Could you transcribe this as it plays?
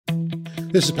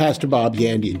This is Pastor Bob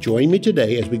Gandy, and join me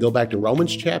today as we go back to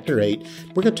Romans chapter 8.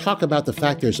 We're going to talk about the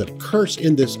fact there's a curse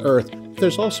in this earth.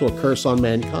 There's also a curse on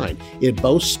mankind. It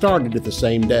both started at the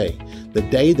same day. The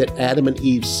day that Adam and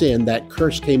Eve sinned, that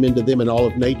curse came into them and all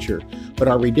of nature. But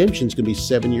our redemption is going to be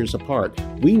 7 years apart.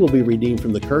 We will be redeemed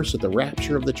from the curse at the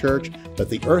rapture of the church, but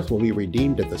the earth will be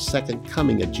redeemed at the second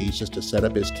coming of Jesus to set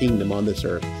up his kingdom on this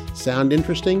earth. Sound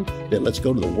interesting? Then let's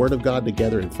go to the Word of God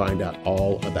together and find out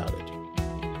all about it.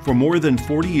 For more than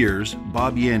 40 years,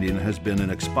 Bob Yandian has been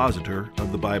an expositor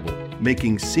of the Bible,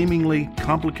 making seemingly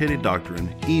complicated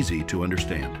doctrine easy to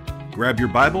understand. Grab your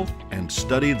Bible and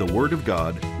study the Word of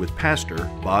God with Pastor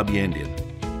Bob Yandian.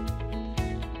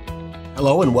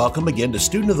 Hello and welcome again to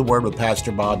Student of the Word with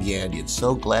Pastor Bob Yandian.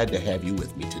 So glad to have you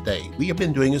with me today. We have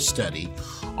been doing a study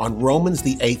on Romans,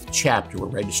 the 8th chapter. We're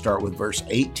ready to start with verse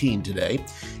 18 today.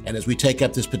 And as we take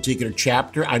up this particular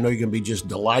chapter, I know you're going to be just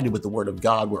delighted with the Word of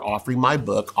God. We're offering my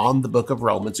book on the book of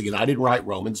Romans. Again, I didn't write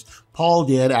Romans. Paul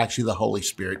did. Actually, the Holy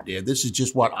Spirit did. This is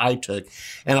just what I took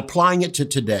and applying it to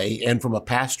today. And from a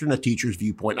pastor and a teacher's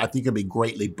viewpoint, I think you'll be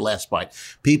greatly blessed by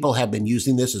it. People have been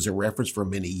using this as a reference for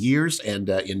many years,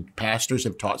 and pastors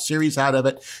have taught series out of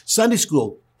it. Sunday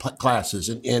school classes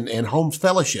and home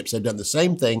fellowships have done the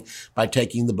same thing by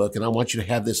taking the book, and I want you to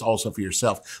have this also for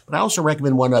yourself. But I also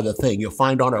recommend one other thing. You'll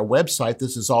find on our website,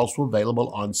 this is also available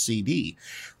on CD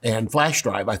and flash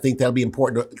drive. I think that'll be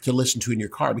important to listen to in your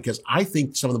car, because I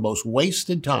think some of the most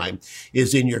wasted time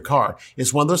is in your car.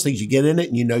 It's one of those things, you get in it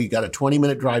and you know you got a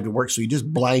 20-minute drive to work, so you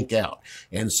just blank out.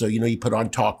 And so, you put on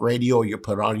talk radio, or you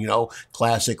put on,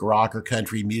 classic rock or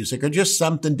country music, or just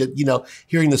something that,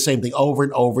 hearing the same thing over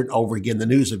and over and over again. The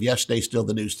news of yesterday is still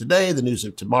the news today. The news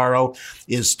of tomorrow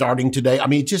is starting today. I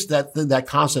mean, just that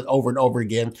constant over and over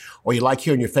again. Or you like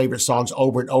hearing your favorite songs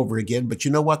over and over again. But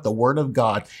you know what? The Word of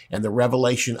God and the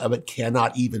revelation of it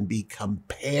cannot even be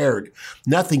compared.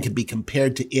 Nothing can be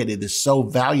compared to it. It is so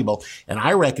valuable. And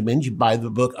I recommend you buy the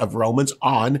book of Romans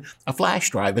on a flash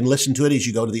drive and listen to it as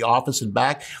you go to the office and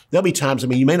back. There'll be times,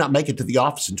 you may not make it to the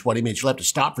office in 20 minutes. You'll have to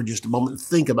stop for just a moment and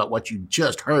think about what you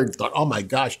just heard and thought, oh my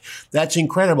gosh, that's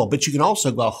incredible. But you can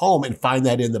also go home and find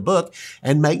that in the book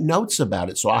and make notes about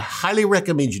it. So I highly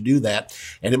recommend you do that.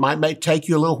 And it might take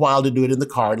you a little while to do it in the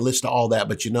car and listen to all that.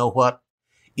 But you know what?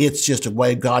 It's just a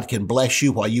way God can bless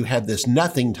you while you have this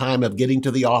nothing time of getting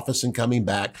to the office and coming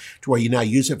back, to where you now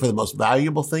use it for the most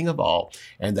valuable thing of all,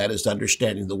 and that is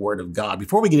understanding the Word of God.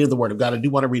 Before we get into the Word of God, I do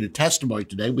want to read a testimony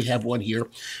today. We have one here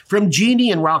from Jeannie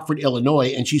in Rockford,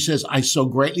 Illinois, and she says, I so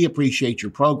greatly appreciate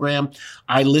your program.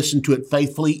 I listen to it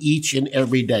faithfully each and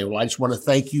every day. Well, I just want to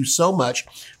thank you so much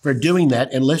for doing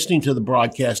that and listening to the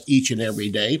broadcast each and every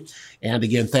day. And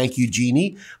again, thank you,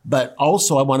 Jeannie. But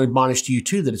also, I want to admonish to you,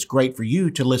 too, that it's great for you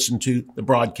to listen to the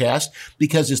broadcast,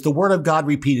 because it's the Word of God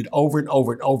repeated over and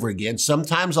over and over again.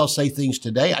 Sometimes I'll say things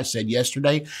today I said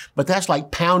yesterday, but that's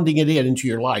like pounding it into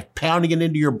your life, pounding it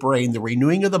into your brain. The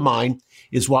renewing of the mind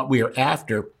is what we are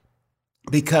after,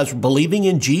 because believing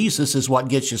in Jesus is what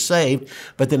gets you saved,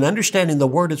 but then understanding the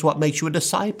Word is what makes you a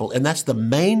disciple. And that's the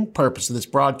main purpose of this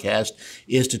broadcast,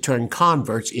 is to turn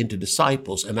converts into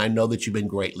disciples. And I know that you've been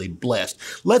greatly blessed.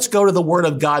 Let's go to the Word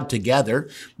of God together,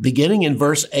 beginning in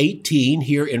verse 18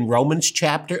 here in Romans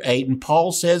chapter 8. And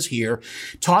Paul says here,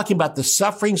 talking about the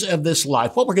sufferings of this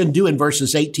life, what we're going to do in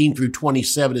verses 18 through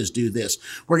 27 is do this.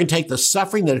 We're going to take the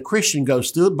suffering that a Christian goes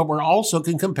through, but we're also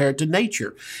can compare it to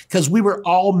nature, because we were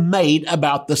all made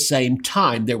about the same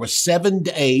time. There were 7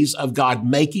 days of God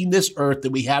making this earth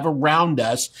that we have around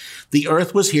us. The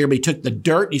earth was here, but he took the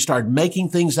dirt and he started making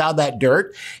things out of that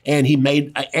dirt, and he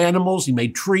made animals, he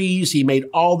made trees, he made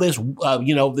all this,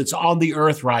 that's on the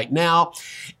earth right now.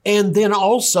 And then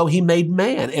also he made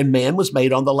man, and man was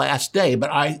made on the last day.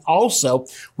 But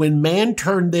when man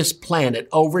turned this planet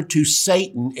over to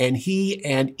Satan, and he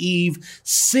and Eve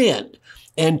sinned,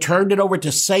 and turned it over to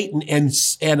Satan,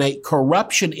 and a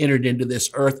corruption entered into this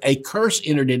earth, a curse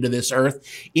entered into this earth.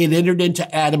 It entered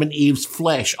into Adam and Eve's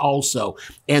flesh also,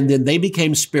 and then they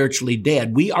became spiritually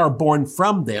dead. We are born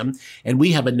from them, and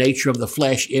we have a nature of the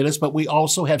flesh in us, but we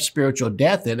also have spiritual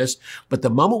death in us. But the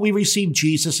moment we receive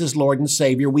Jesus as Lord and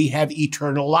Savior, we have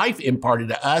eternal life imparted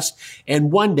to us,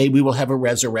 and one day we will have a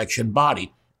resurrection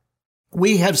body.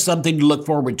 We have something to look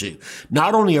forward to.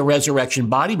 Not only a resurrection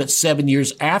body, but 7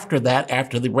 years after that,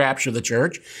 after the rapture of the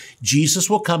church, Jesus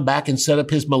will come back and set up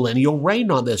his millennial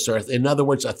reign on this earth. In other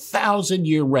words,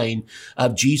 1,000-year reign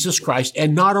of Jesus Christ.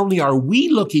 And not only are we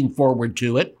looking forward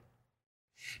to it,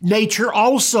 Nature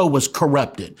also was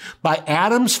corrupted. By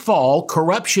Adam's fall,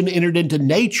 corruption entered into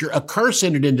nature, a curse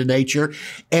entered into nature,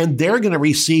 and they're going to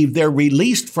receive their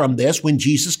release from this when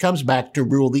Jesus comes back to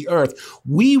rule the earth.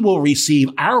 We will receive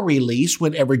our release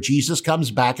whenever Jesus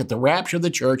comes back at the rapture of the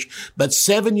church, but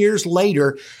 7 years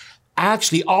later,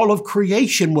 actually, all of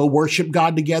creation will worship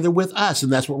God together with us.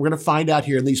 And that's what we're going to find out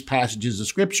here in these passages of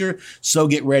Scripture. So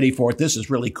get ready for it. This is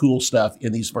really cool stuff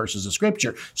in these verses of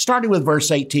Scripture. Starting with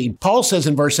verse 18, Paul says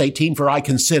in verse 18, "For I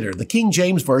consider," the King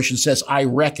James Version says, "I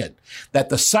reckon that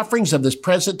the sufferings of this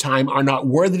present time are not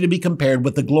worthy to be compared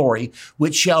with the glory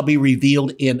which shall be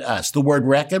revealed in us." The word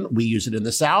reckon, we use it in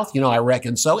the South. I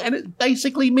reckon so. And it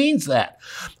basically means that.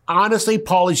 Honestly,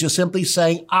 Paul is just simply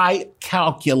saying, I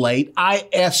calculate, I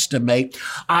estimate,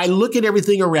 I look at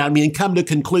everything around me and come to a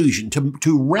conclusion.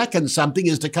 To reckon something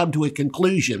is to come to a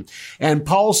conclusion. And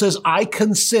Paul says, I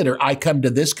come to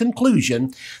this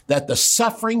conclusion that the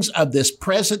sufferings of this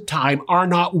present time are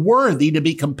not worthy to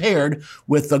be compared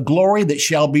with the glory that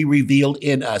shall be revealed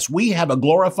in us. We have a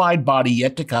glorified body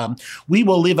yet to come. We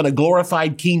will live in a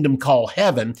glorified kingdom called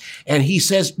heaven. And he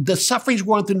says, the sufferings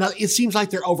we're going through, it seems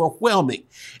like they're overwhelming.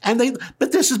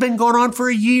 But this has been going on for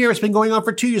a year. It's been going on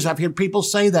for 2 years. I've heard people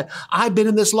say that I've been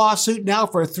in this lawsuit now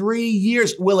for 3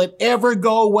 years. Will it ever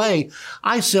go away?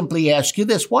 I simply ask you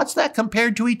this. What's that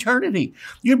compared to eternity?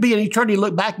 You'd be in eternity,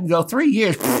 look back and go, 3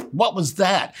 years. What was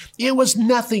that? It was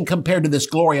nothing compared to this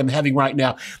glory I'm having right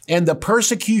now. And the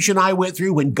persecution I went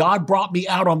through when God brought me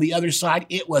out on the other side,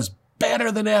 it was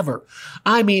better than ever.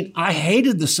 I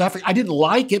hated the suffering. I didn't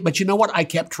like it, but you know what? I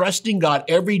kept trusting God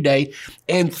every day.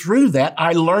 And through that,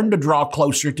 I learned to draw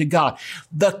closer to God.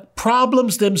 The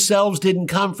problems themselves didn't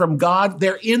come from God.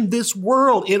 They're in this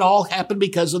world. It all happened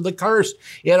because of the curse.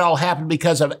 It all happened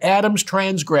because of Adam's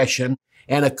transgression,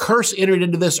 and a curse entered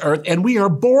into this earth, and we are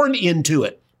born into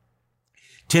it.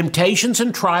 Temptations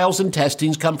and trials and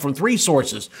testings come from three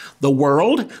sources: the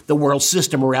world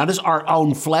system around us, our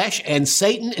own flesh, and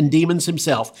Satan and demons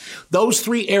himself. Those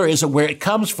three areas are where it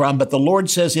comes from, but the Lord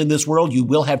says in this world you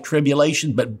will have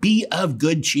tribulation, but be of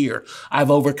good cheer.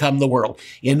 I've overcome the world.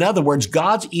 In other words,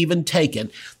 God's even taken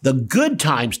the good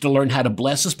times to learn how to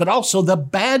bless us, but also the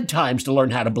bad times to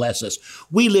learn how to bless us.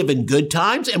 We live in good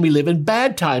times and we live in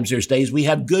bad times. There's days we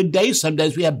have good days, some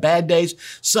days we have bad days,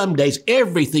 some days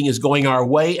everything is going our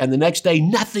way, and the next day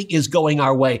nothing is going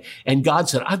our way. And God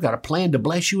said, I've got a plan to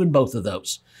bless you in both of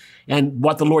those. And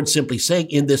what the Lord's simply saying,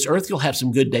 in this earth, you'll have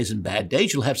some good days and bad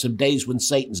days. You'll have some days when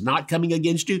Satan's not coming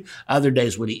against you, other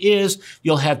days when he is.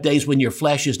 You'll have days when your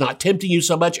flesh is not tempting you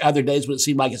so much, other days when it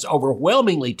seems like it's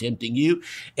overwhelmingly tempting you.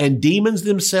 And demons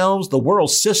themselves, the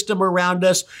world system around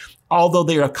us, although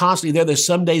they are constantly there, there's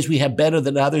some days we have better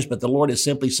than others, but the Lord is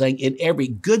simply saying, in every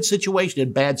good situation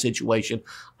and bad situation,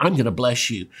 I'm going to bless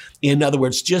you. In other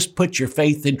words, just put your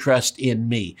faith and trust in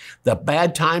me. The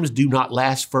bad times do not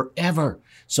last forever.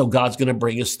 So God's going to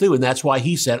bring us through. And that's why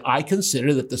he said, I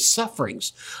consider that the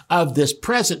sufferings of this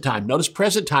present time, notice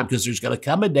present time, because there's going to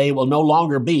come a day it will no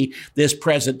longer be this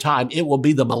present time. It will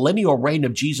be the millennial reign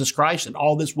of Jesus Christ, and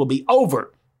all this will be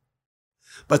over.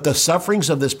 But the sufferings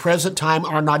of this present time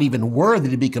are not even worthy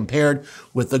to be compared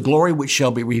with the glory which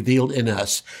shall be revealed in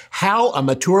us. How a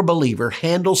mature believer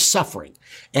handles suffering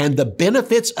and the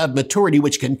benefits of maturity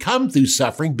which can come through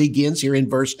suffering begins here in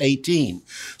verse 18.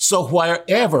 So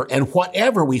wherever and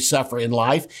whatever we suffer in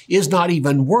life is not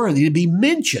even worthy to be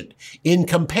mentioned in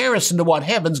comparison to what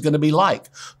heaven's going to be like.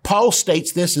 Paul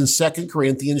states this in 2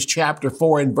 Corinthians chapter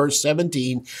 4 and verse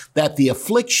 17, that the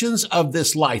afflictions of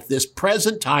this life, this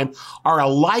present time, are a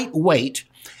light weight,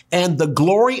 and the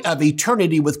glory of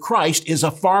eternity with Christ is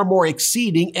a far more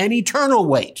exceeding and eternal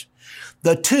weight.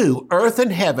 The two, earth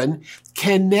and heaven,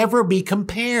 can never be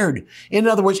compared. In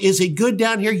other words, is it good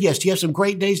down here? Yes, you have some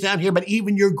great days down here, but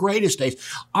even your greatest days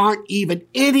aren't even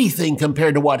anything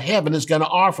compared to what heaven is going to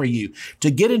offer you. To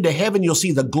get into heaven, you'll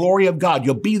see the glory of God.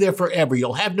 You'll be there forever.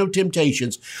 You'll have no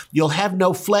temptations. You'll have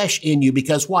no flesh in you,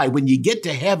 because why? When you get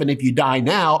to heaven, if you die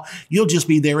now, you'll just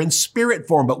be there in spirit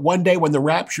form. But one day when the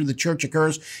rapture of the church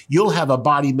occurs, you'll have a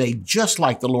body made just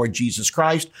like the Lord Jesus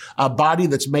Christ, a body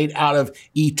that's made out of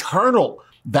eternal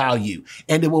value,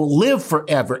 and it will live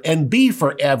forever and be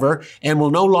forever and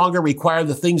will no longer require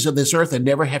the things of this earth and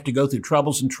never have to go through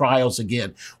troubles and trials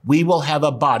again. We will have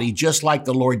a body just like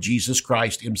the Lord Jesus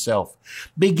Christ himself.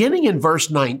 Beginning in verse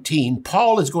 19,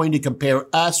 Paul is going to compare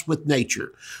us with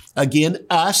nature. Again,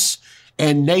 us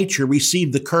and nature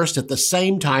received the curse at the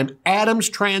same time. Adam's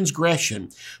transgression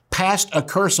passed a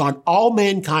curse on all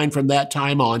mankind from that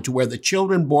time on, to where the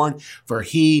children born for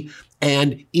he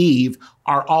and Eve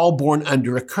are all born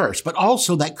under a curse. But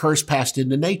also that curse passed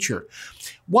into nature.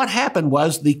 what happened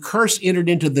was the curse entered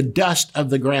into the dust of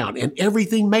the ground, and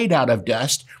everything made out of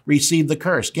dust received the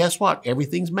curse. Guess what?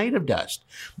 Everything's made of dust.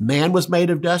 Man was made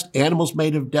of dust, animals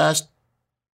made of dust,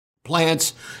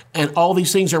 plants, and all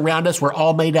these things around us were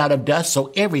all made out of dust,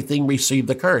 so everything received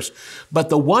the curse. But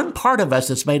the one part of us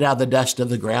that's made out of the dust of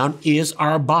the ground is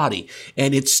our body,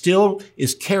 and it still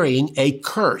is carrying a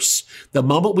curse. The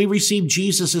moment we receive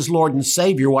Jesus as Lord and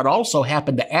Savior, what also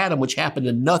happened to Adam, which happened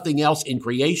to nothing else in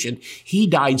creation, he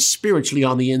died spiritually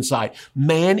on the inside.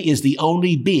 Man is the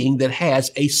only being that has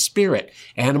a spirit.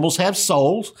 Animals have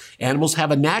souls. Animals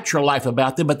have a natural life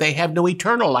about them, but they have no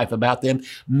eternal life about them.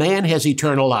 Man has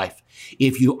eternal life.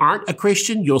 If you aren't a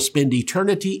Christian, you'll spend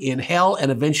eternity in hell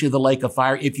and eventually the lake of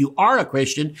fire. If you are a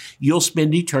Christian, you'll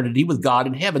spend eternity with God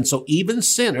in heaven. So even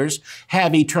sinners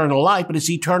have eternal life, but it's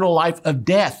eternal life of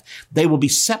death. They will be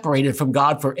separated from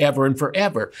God forever and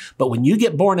forever. But when you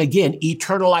get born again,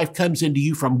 eternal life comes into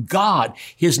you from God.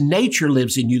 His nature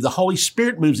lives in you. The Holy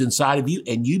Spirit moves inside of you,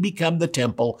 and you become the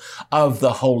temple of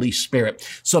the Holy Spirit.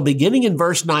 So beginning in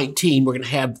verse 19, we're going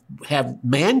to have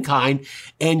mankind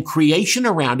and creation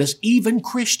around us, even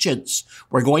Christians.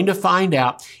 We're going to find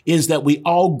out is that we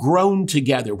all groan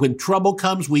together. When trouble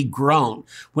comes, we groan.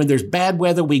 When there's bad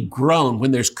weather, we groan.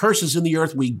 When there's curses in the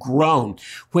earth, we groan.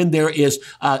 When there is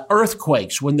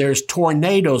earthquakes, when there's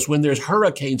tornadoes, when there's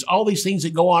hurricanes, all these things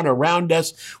that go on around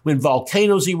us, when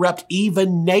volcanoes erupt,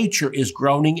 even nature is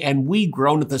groaning and we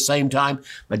groan at the same time.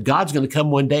 But God's going to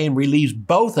come one day and relieve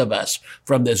both of us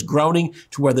from this groaning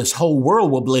to where this whole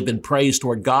world will live in praise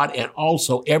toward God, and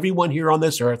also everyone here on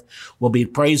this earth will be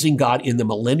praising God in the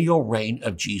millennial reign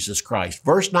of Jesus Christ.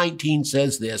 Verse 19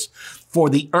 says this, for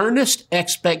the earnest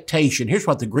expectation, here's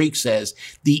what the Greek says,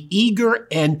 the eager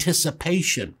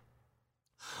anticipation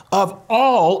of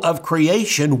all of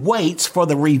creation waits for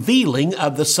the revealing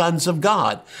of the sons of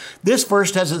God. This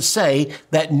verse doesn't say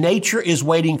that nature is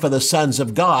waiting for the sons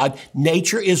of God.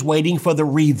 Nature is waiting for the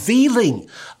revealing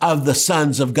of the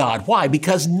sons of God. Why?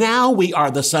 Because now we are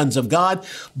the sons of God,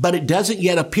 but it doesn't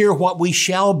yet appear what we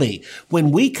shall be.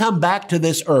 When we come back to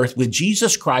this earth with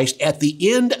Jesus Christ at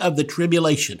the end of the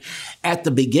tribulation, at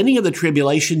the beginning of the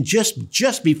tribulation,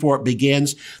 just before it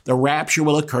begins, the rapture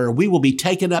will occur. We will be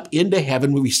taken up into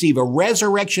heaven. We receive a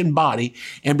resurrection body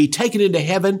and be taken into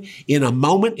heaven in a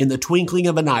moment, in the twinkling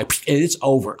of an eye, and it's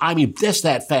over. I mean, just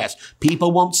that fast.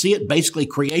 People won't see it. Basically,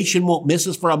 creation won't miss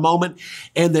us for a moment.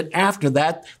 And then after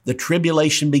that, the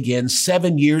tribulation begins,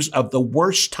 7 years of the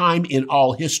worst time in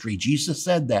all history. Jesus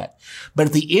said that. But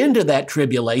at the end of that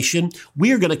tribulation,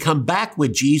 we are going to come back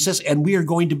with Jesus, and we are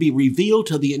going to be revealed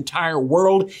to the entire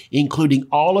world, including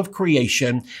all of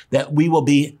creation, that we will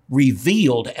be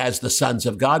revealed as the sons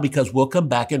of God because we'll come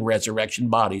back in resurrection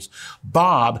bodies.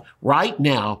 Bob, right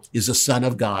now, is a son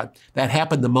of God. That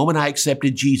happened the moment I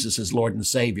accepted Jesus as Lord and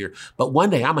Savior. But one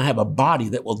day I'm going to have a body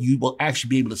that you will actually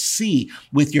be able to see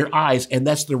with your eyes, and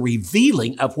that's the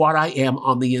revealing of what I am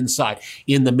on the inside.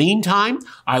 In the meantime,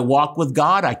 I walk with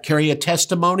God. I carry a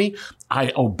testimony.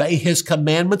 I obey his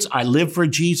commandments. I live for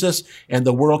Jesus, and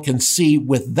the world can see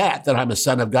with that I'm a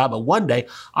son of God. But one day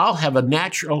I'll have a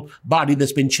natural body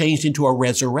that's been changed into a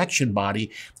resurrection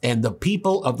body, and the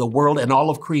people of the world and all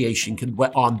of creation can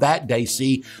on that day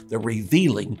see the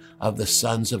revealing of the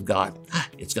sons of God.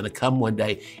 It's going to come one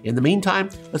day. In the meantime,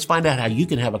 let's find out how you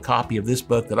can have a copy of this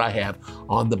book that I have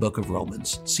on the book of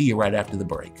Romans. See you right after the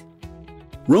break.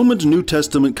 Romans New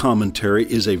Testament Commentary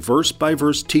is a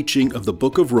verse-by-verse teaching of the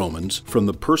book of Romans from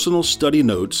the personal study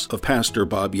notes of Pastor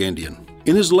Bob Yandian.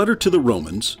 In his letter to the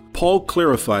Romans, Paul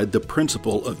clarified the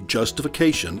principle of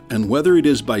justification and whether it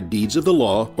is by deeds of the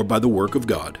law or by the work of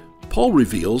God. Paul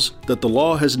reveals that the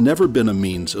law has never been a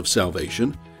means of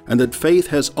salvation and that faith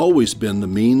has always been the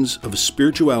means of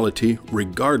spirituality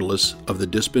regardless of the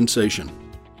dispensation.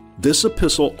 This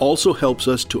epistle also helps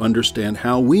us to understand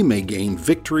how we may gain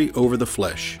victory over the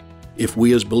flesh. If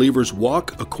we as believers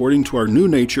walk according to our new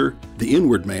nature, the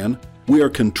inward man, we are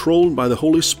controlled by the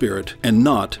Holy Spirit and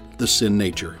not the sin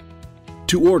nature.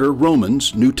 To order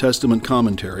Romans New Testament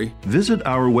Commentary, visit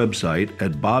our website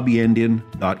at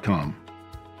bobyandian.com.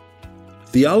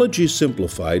 Theology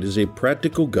Simplified is a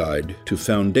practical guide to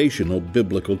foundational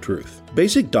biblical truth.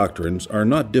 Basic doctrines are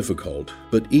not difficult,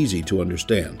 but easy to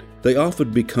understand. They often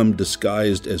become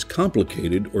disguised as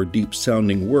complicated or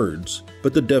deep-sounding words,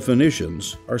 but the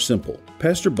definitions are simple.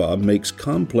 Pastor Bob makes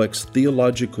complex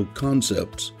theological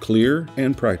concepts clear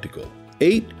and practical.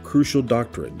 8 crucial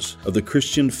doctrines of the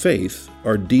Christian faith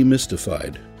are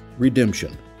demystified: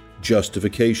 redemption,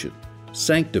 justification,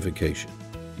 sanctification,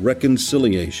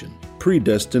 reconciliation,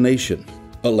 predestination,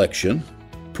 election,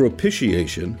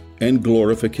 propitiation, and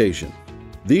glorification.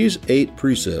 These 8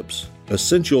 precepts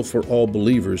essential for all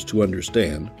believers to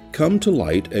understand, come to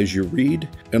light as you read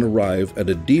and arrive at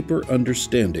a deeper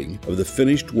understanding of the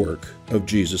finished work of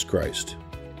Jesus Christ.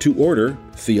 To order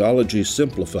Theology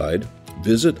Simplified,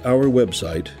 visit our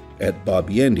website at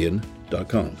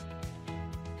bobyandian.com.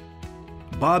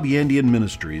 Bob Yandian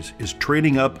Ministries is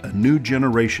training up a new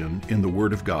generation in the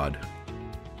Word of God.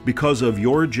 Because of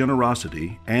your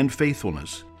generosity and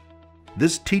faithfulness,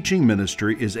 this teaching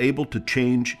ministry is able to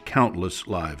change countless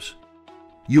lives.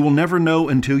 You will never know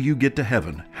until you get to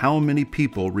heaven how many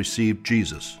people received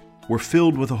Jesus, were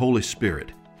filled with the Holy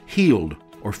Spirit, healed,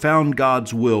 or found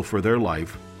God's will for their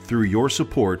life through your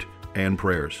support and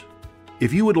prayers.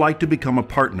 If you would like to become a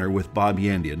partner with Bob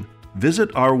Yandian,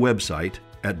 visit our website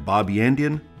at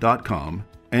bobyandian.com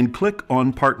and click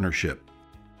on Partnership.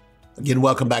 Again,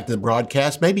 welcome back to the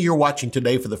broadcast. Maybe you're watching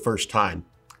today for the first time.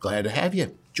 Glad to have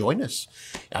you. Join us.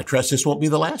 I trust this won't be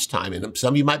the last time. And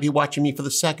some of you might be watching me for the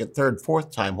second, third,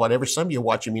 fourth time, whatever. Some of you are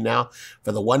watching me now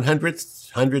for the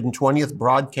 100th, 120th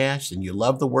broadcast, and you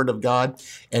love the Word of God.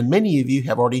 And many of you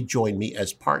have already joined me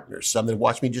as partners. Some that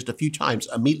watch me just a few times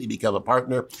immediately become a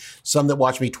partner. Some that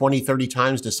watch me 20, 30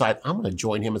 times decide, I'm going to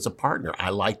join him as a partner.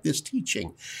 I like this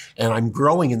teaching, and I'm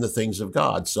growing in the things of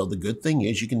God. So the good thing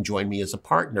is you can join me as a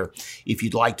partner. If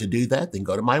you'd like to do that, then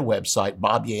go to my website,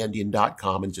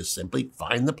 bobyandian.com, and just simply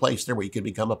find the place there where you can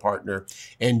become a partner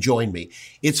and join me.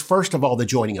 It's first of all the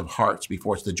joining of hearts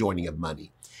before it's the joining of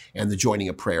money and the joining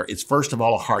of prayer. It's first of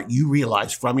all a heart. You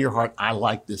realize from your heart, I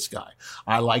like this guy.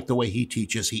 I like the way he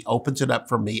teaches. He opens it up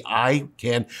for me. I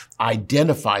can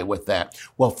identify with that.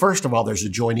 Well, first of all, there's a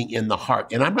joining in the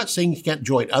heart. And I'm not saying you can't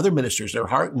join other ministers, their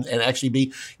heart, and actually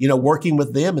be, working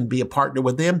with them and be a partner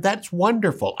with them. That's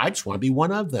wonderful. I just want to be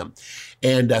one of them.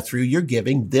 And through your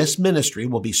giving, this ministry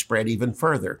will be spread even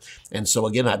further. And so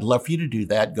again, I'd love for you to do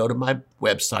that. Go to my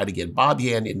website again,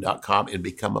 bobyandian.com, and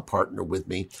become a partner with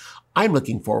me. I'm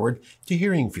looking forward to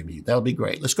hearing from you. That'll be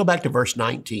great. Let's go back to verse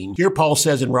 19. Here Paul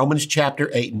says in Romans chapter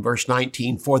 8 and verse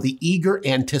 19, for the eager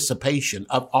anticipation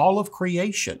of all of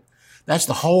creation. That's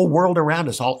the whole world around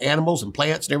us, all animals and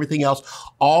plants and everything else.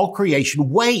 All creation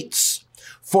waits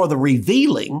for the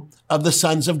revealing of the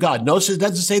sons of God. Notice it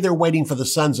doesn't say they're waiting for the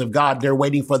sons of God. They're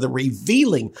waiting for the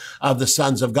revealing of the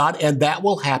sons of God, and that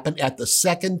will happen at the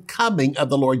second coming of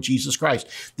the Lord Jesus Christ.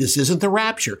 This isn't the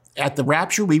rapture. At the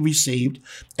rapture, we received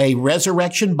a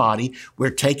resurrection body. We're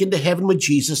taken to heaven with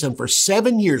Jesus, and for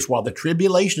 7 years, while the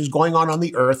tribulation is going on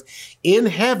the earth, in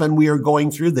heaven, we are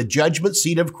going through the judgment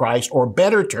seat of Christ, or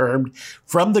better termed,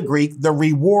 from the Greek, the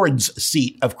rewards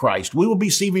seat of Christ. We will be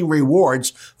receiving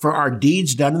rewards for our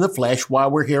deeds done in the flesh while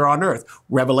we're here on earth.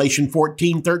 Revelation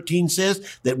 14:13 says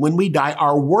that when we die,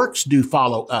 our works do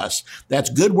follow us. That's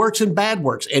good works and bad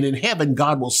works. And in heaven,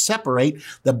 God will separate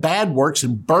the bad works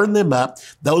and burn them up.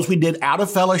 Those we did out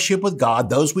of fellowship with God,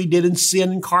 those we did in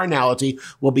sin and carnality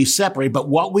will be separated. But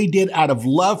what we did out of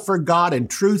love for God and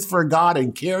truth for God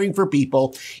and caring for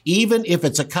people, even if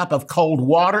it's a cup of cold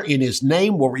water in his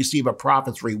name, will receive a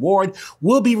prophet's reward.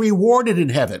 We'll be rewarded in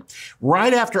heaven.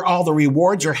 Right after all the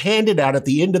rewards are handed out at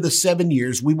the end of the 7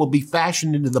 years, we will be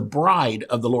fashioned into the bride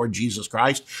of the Lord Jesus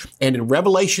Christ. And in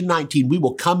Revelation 19, we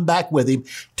will come back with him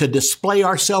to display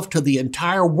ourselves to the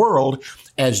entire world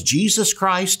as Jesus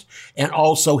Christ and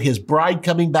also his bride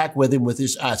coming back with him with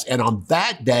us. And on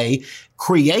that day,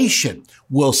 creation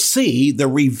will see the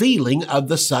revealing of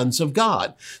the sons of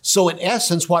God. So in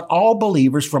essence, what all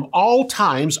believers from all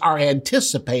times are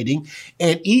anticipating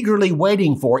and eagerly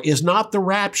waiting for is not the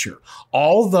rapture.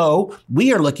 Although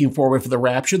we are looking forward for the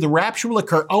rapture will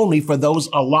occur only for those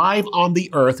alive on the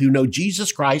earth who know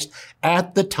Jesus Christ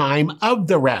at the time of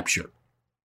the rapture.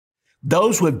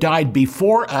 Those who have died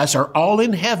before us are all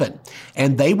in heaven,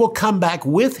 and they will come back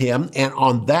with him. And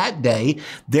on that day,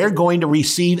 they're going to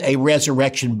receive a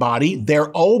resurrection body.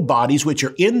 Their old bodies, which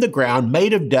are in the ground,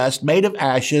 made of dust, made of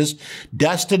ashes,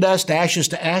 dust to dust, ashes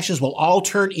to ashes, will all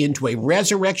turn into a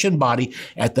resurrection body.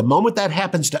 At the moment that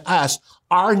happens to us,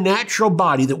 our natural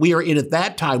body that we are in at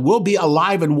that time will be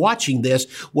alive and watching this,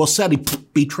 will suddenly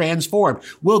be transformed.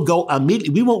 We'll go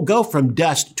immediately. We won't go from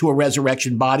dust to a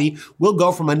resurrection body. We'll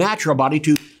go from a natural body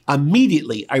to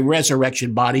immediately a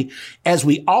resurrection body. As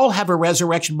we all have a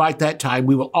resurrection body at that time,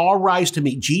 we will all rise to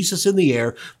meet Jesus in the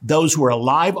air. Those who are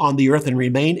alive on the earth and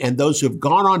remain, and those who have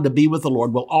gone on to be with the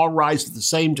Lord will all rise at the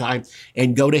same time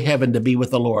and go to heaven to be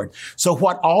with the Lord. So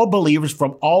what all believers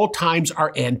from all times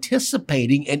are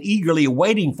anticipating and eagerly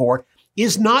waiting for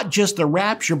is not just the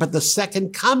rapture, but the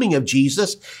second coming of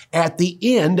Jesus at the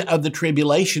end of the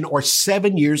tribulation, or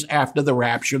 7 years after the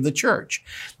rapture of the church.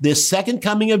 This second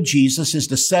coming of Jesus is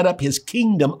to set up his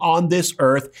kingdom on this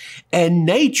earth, and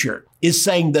nature is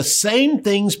saying the same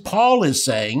things Paul is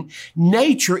saying.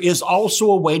 Nature is also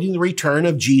awaiting the return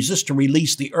of Jesus to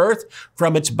release the earth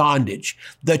from its bondage.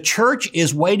 The church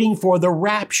is waiting for the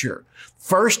rapture,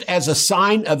 first as a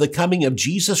sign of the coming of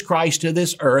Jesus Christ to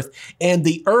this earth, and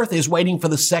the earth is waiting for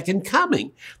the second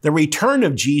coming, the return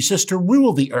of Jesus to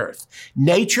rule the earth.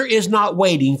 Nature is not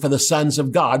waiting for the sons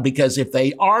of God, because if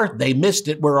they are, they missed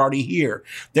it. We're already here.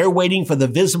 They're waiting for the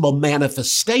visible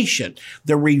manifestation,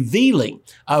 the revealing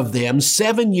of them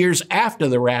 7 years after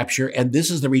the rapture, and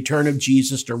this is the return of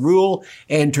Jesus to rule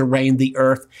and to reign the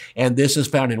earth. And this is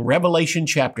found in Revelation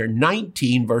chapter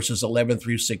 19, verses 11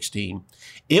 through 16.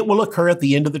 It will occur at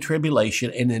the end of the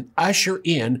tribulation and then usher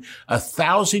in a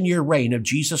 1,000-year reign of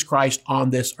Jesus Christ on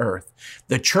this earth.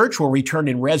 The church will return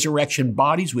in resurrection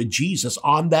bodies with Jesus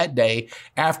on that day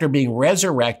after being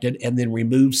resurrected and then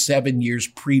removed 7 years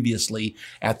previously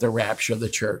at the rapture of the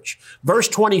church. Verse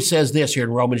 20 says this here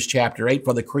in Romans chapter 8,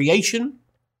 "For the creation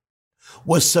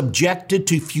was subjected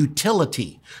to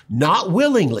futility, not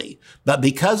willingly, but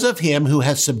because of him who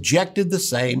has subjected the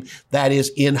same, that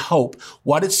is, in hope."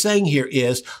 What it's saying here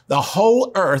is the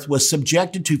whole earth was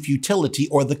subjected to futility,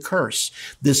 or the curse.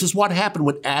 This is what happened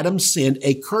when Adam sinned.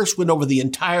 A curse went over the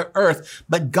entire earth,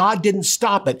 but God didn't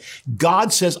stop it.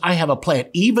 God says, I have a plan.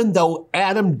 Even though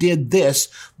Adam did this,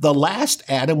 the last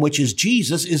Adam, which is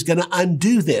Jesus, is going to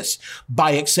undo this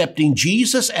by accepting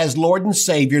Jesus as Lord and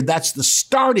Savior. That's the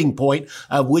starting point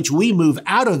of which we move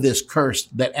out of this curse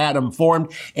that Adam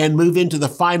formed and move into the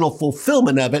final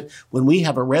fulfillment of it when we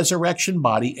have a resurrection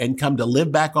body and come to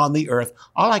live back on the earth.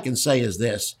 All I can say is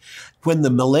this: when the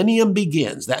millennium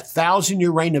begins, that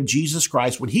 1,000-year reign of Jesus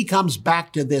Christ, when he comes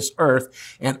back to this earth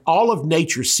and all of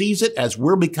nature sees it as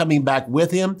we're becoming back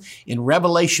with him, in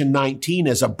Revelation 19,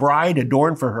 as a bride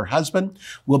adorned for her husband,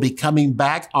 will be coming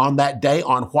back on that day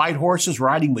on white horses,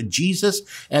 riding with Jesus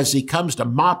as he comes to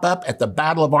mop up at the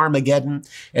Battle of Armageddon.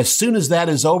 As soon as that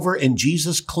is over and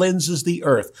Jesus cleanses the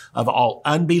earth of all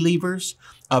unbelievers,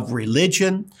 of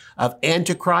religion, of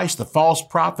Antichrist, the false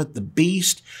prophet, the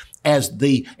beast, as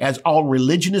all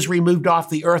religion is removed off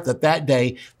the earth, at that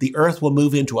day, the earth will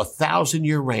move into a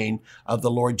 1,000-year reign of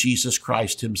the Lord Jesus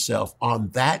Christ himself. On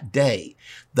that day,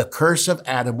 the curse of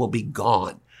Adam will be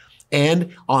gone. And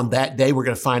on that day, we're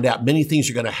going to find out many things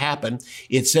are going to happen.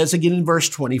 It says again in verse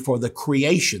 20, "For the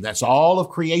creation," that's all of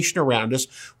creation around us,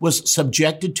 "was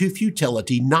subjected to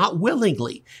futility, not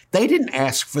willingly." They didn't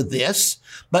ask for this,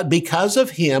 but because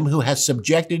of him who has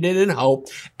subjected it in hope.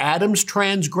 Adam's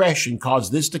transgression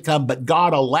caused this to come, but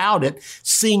God allowed it,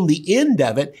 seeing the end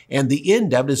of it, and the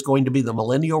end of it is going to be the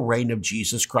millennial reign of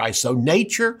Jesus Christ. So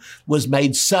nature was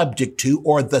made subject to,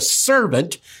 or the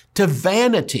servant to,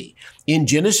 vanity. In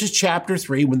Genesis chapter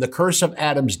 3, when the curse of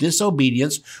Adam's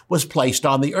disobedience was placed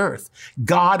on the earth,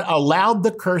 God allowed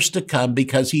the curse to come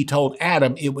because he told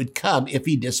Adam it would come if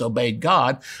he disobeyed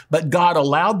God. But God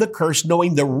allowed the curse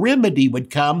knowing the remedy would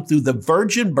come through the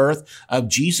virgin birth of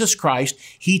Jesus Christ.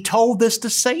 He told this to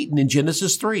Satan in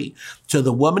Genesis 3. To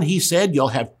the woman, he said, "You'll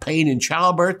have pain in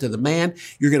childbirth." To the man,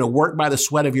 "You're going to work by the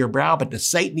sweat of your brow." But to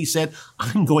Satan, he said,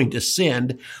 "I'm going to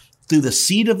send through the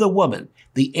seed of the woman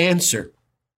the answer."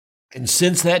 And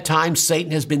since that time,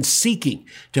 Satan has been seeking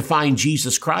to find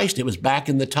Jesus Christ. It was back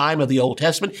in the time of the Old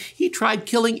Testament. He tried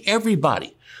killing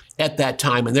everybody at that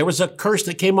time. And there was a curse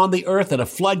that came on the earth and a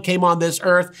flood came on this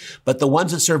earth. But the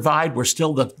ones that survived were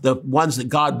still the ones that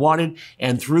God wanted.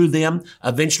 And through them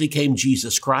eventually came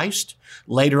Jesus Christ.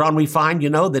 Later on, we find,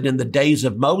 that in the days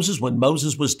of Moses, when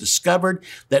Moses was discovered,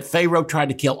 that Pharaoh tried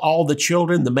to kill all the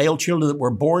children, the male children that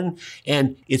were born,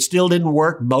 and it still didn't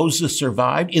work. Moses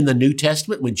survived. In the New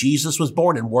Testament, when Jesus was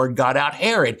born and word got out,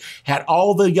 Herod had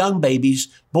all the young babies,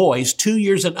 boys, 2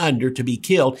 years and under, to be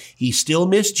killed. He still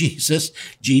missed Jesus.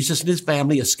 Jesus and his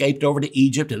family escaped over to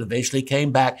Egypt and eventually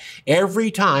came back.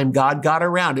 Every time God got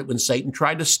around it when Satan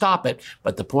tried to stop it.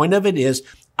 But the point of it is,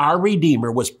 our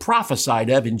Redeemer was prophesied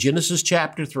of in Genesis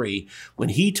chapter 3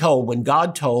 when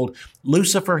God told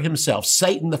Lucifer himself,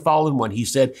 Satan, the fallen one, he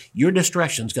said, "Your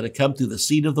destruction is going to come through the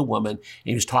seed of the woman." And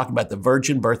he was talking about the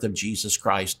virgin birth of Jesus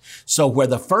Christ. So where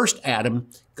the first Adam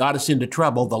got us into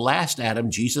trouble, the last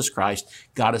Adam, Jesus Christ,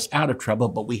 got us out of trouble,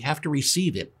 but we have to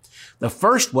receive it. The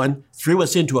first one threw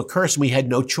us into a curse and we had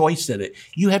no choice in it.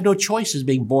 You have no choice as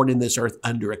being born in this earth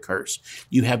under a curse.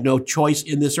 You have no choice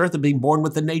in this earth of being born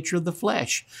with the nature of the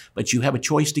flesh, but you have a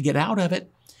choice to get out of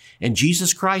it. And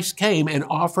Jesus Christ came and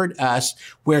offered us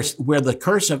where the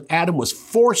curse of Adam was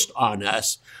forced on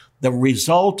us. The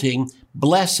resulting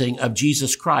blessing of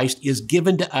Jesus Christ is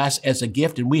given to us as a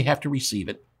gift and we have to receive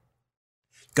it.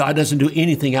 God doesn't do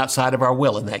anything outside of our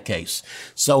will in that case.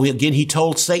 So again, he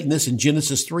told Satan this in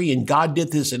Genesis 3, and God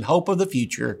did this in hope of the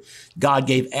future. God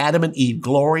gave Adam and Eve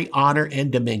glory, honor, and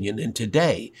dominion. And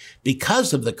today,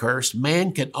 because of the curse,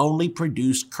 man can only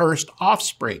produce cursed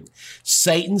offspring.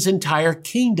 Satan's entire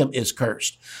kingdom is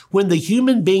cursed. When the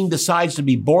human being decides to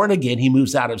be born again, he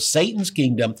moves out of Satan's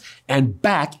kingdom and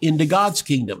back into God's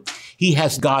kingdom. He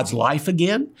has God's life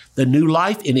again, the new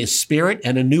life in his spirit,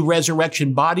 and a new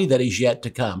resurrection body that is yet to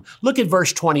come. Look at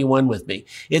verse 21 with me.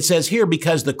 It says here,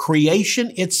 because the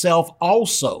creation itself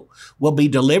also will be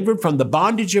delivered from the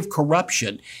bondage of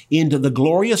corruption into the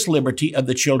glorious liberty of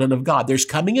the children of God. There's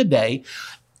coming a day,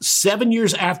 7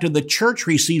 years after the church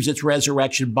receives its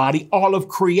resurrection body, all of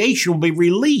creation will be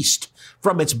released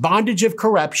from its bondage of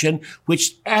corruption,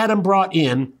 which Adam brought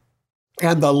in.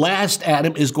 And the last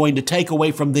Adam is going to take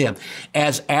away from them.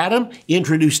 As Adam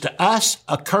introduced to us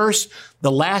a curse,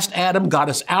 the last Adam got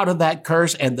us out of that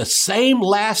curse, and the same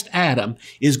last Adam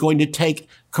is going to take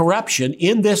corruption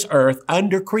in this earth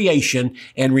under creation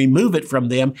and remove it from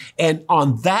them. And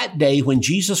on that day, when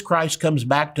Jesus Christ comes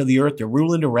back to the earth to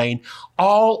rule and to reign,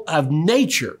 all of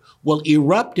nature will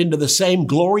erupt into the same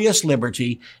glorious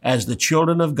liberty as the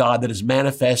children of God that is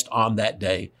manifest on that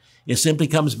day. It simply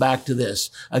comes back to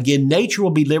this. Again, nature will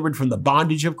be delivered from the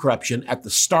bondage of corruption at the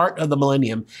start of the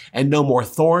millennium, and no more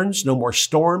thorns, no more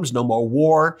storms, no more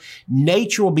war.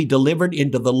 Nature will be delivered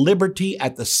into the liberty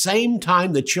at the same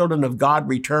time the children of God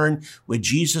return with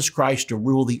Jesus Christ to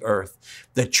rule the earth.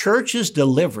 The church's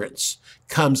deliverance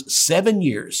comes 7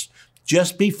 years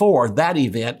just before that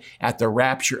event at the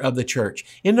rapture of the church.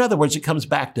 In other words, it comes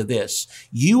back to this.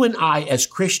 You and I as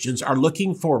Christians are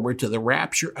looking forward to the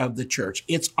rapture of the church.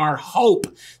 It's our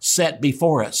hope set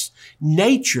before us.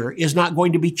 Nature is not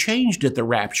going to be changed at the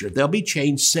rapture. They'll be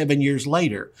changed 7 years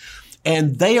later.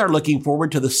 And they are looking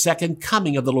forward to the second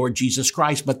coming of the Lord Jesus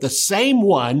Christ. But the same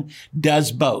one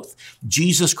does both.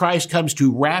 Jesus Christ comes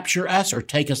to rapture us or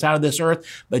take us out of this earth.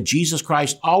 But Jesus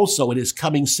Christ also, in his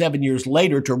coming 7 years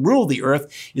later to rule the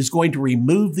earth, is going to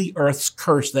remove the earth's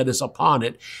curse that is upon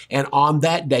it. And on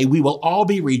that day, we will all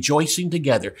be rejoicing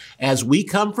together. As we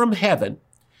come from heaven,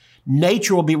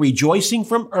 nature will be rejoicing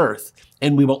from earth,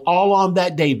 and we will all on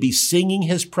that day be singing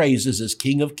his praises as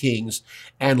King of Kings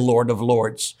and Lord of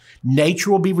Lords. Nature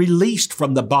will be released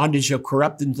from the bondage of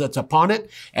corruption that's upon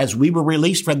it, as we were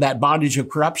released from that bondage of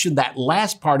corruption, that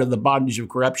last part of the bondage of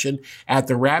corruption at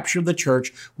the rapture of the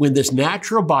church, when this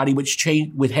natural body, which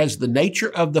has the nature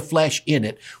of the flesh in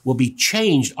it, will be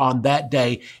changed on that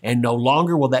day, and no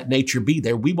longer will that nature be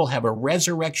there. We will have a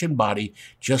resurrection body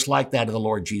just like that of the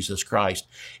Lord Jesus Christ.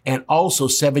 And also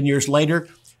 7 years later,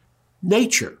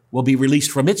 nature will be released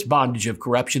from its bondage of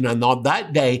corruption, and on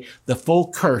that day, the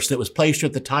full curse that was placed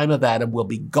at the time of Adam will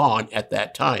be gone at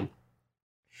that time.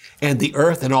 And the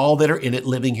earth and all that are in it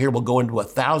living here will go into a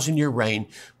 1,000-year reign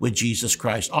with Jesus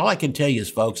Christ. All I can tell you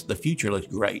is, folks, the future looks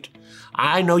great.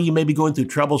 I know you may be going through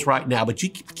troubles right now, but you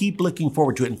keep looking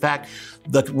forward to it. In fact,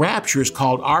 the rapture is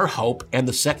called our hope, and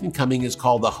the second coming is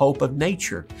called the hope of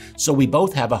nature. So we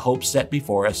both have a hope set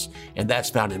before us, and that's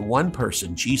found in one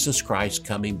person, Jesus Christ,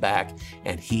 coming back,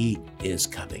 and he is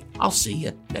coming. I'll see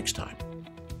you next time.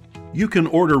 You can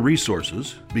order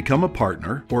resources, become a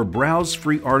partner, or browse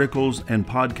free articles and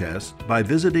podcasts by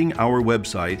visiting our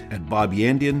website at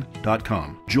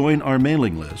bobyandian.com. Join our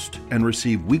mailing list and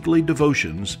receive weekly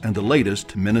devotions and the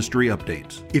latest ministry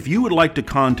updates. If you would like to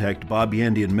contact Bob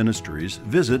Yandian Ministries,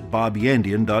 visit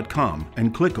bobyandian.com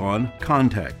and click on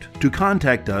Contact. To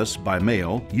contact us by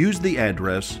mail, use the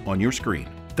address on your screen.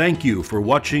 Thank you for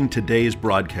watching today's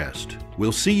broadcast.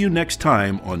 We'll see you next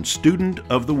time on Student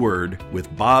of the Word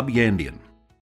with Bob Yandian.